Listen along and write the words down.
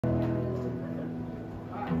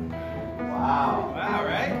Wow. Wow,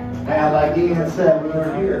 right? And like Ian said, we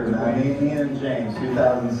were here, Ian and James,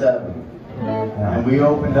 2007. And we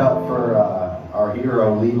opened up for our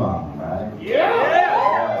hero, Levon, right? Yeah!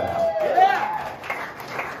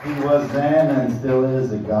 He was then and still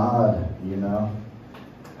is a god, you know?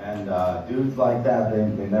 And dudes like that,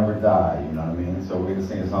 they never die, you know what I mean? So we're going to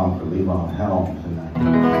sing a song for Levon Helm tonight.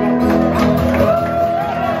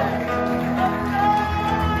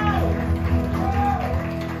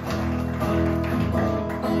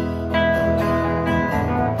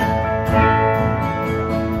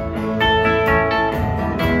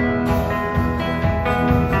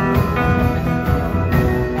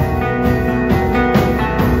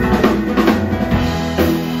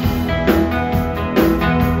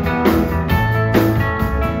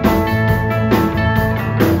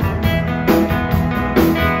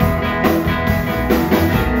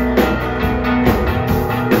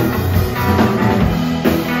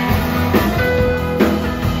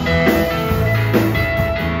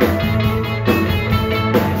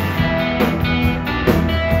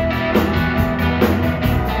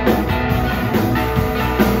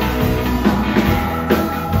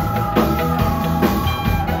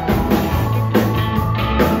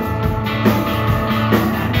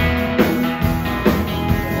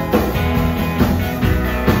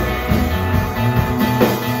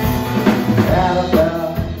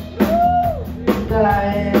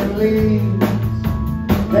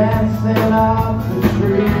 Dancing off the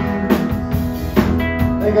trees,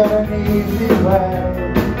 they got an easy way.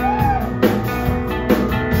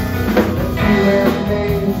 But you and me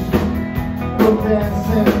go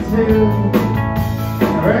dancing too.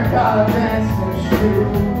 We're got dancing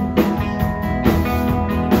shoes.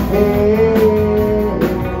 Hey,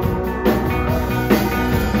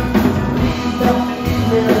 don't you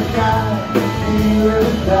will die, you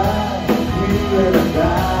will die, you will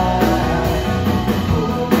die.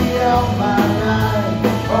 All my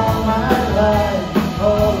life, all my life,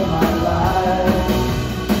 all of my life.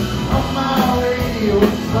 On my radio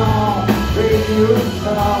song, radio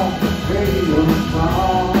song, radio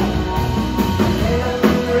song. And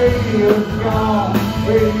the radio's gone,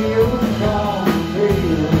 radio's gone,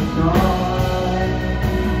 radio's gone.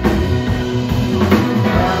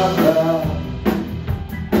 Now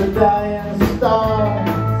the dying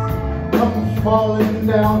stars come falling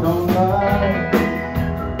down on us.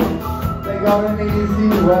 Got an easy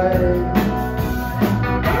way.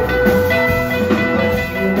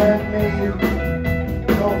 You and me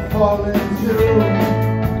go falling too.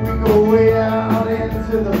 We go way out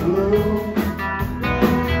into the blue.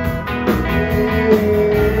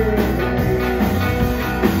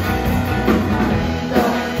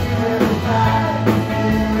 Don't you will die,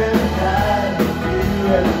 you will die, you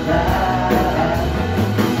will die.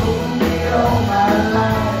 Hold me all my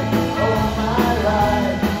life, all my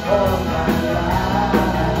life, all my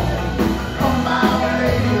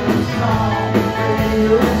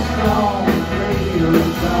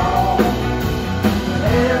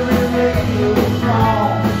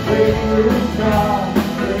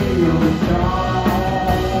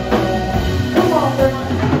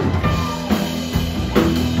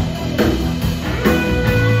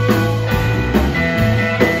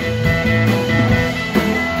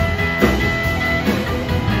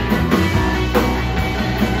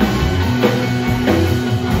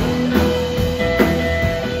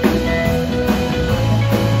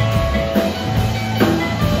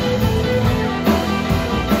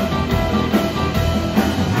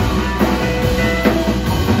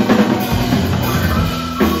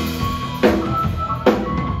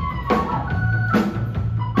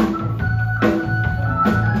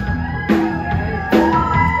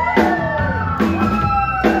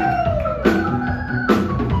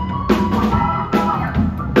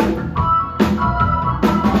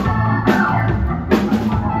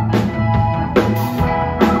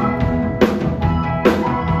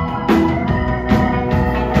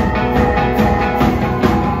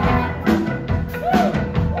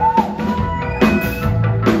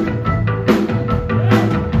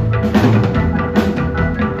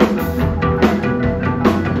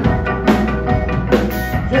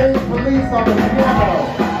Felice on the piano.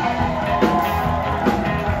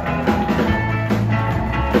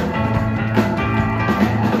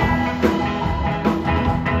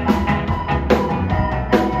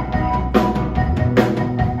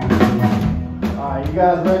 Alright, you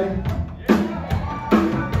guys ready?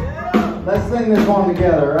 Let's sing this one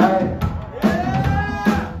together, right?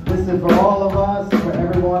 This is for all of us, for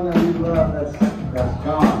everyone that we love that's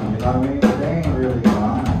gone, you know what I mean? They ain't really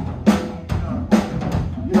gone.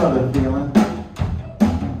 You know the feeling.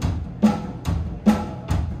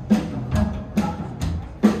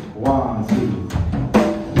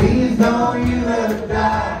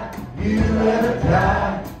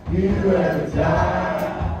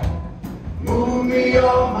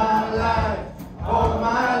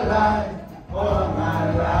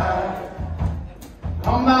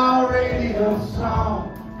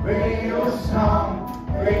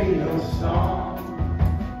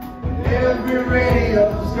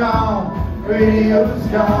 Radio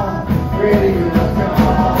star, radio star.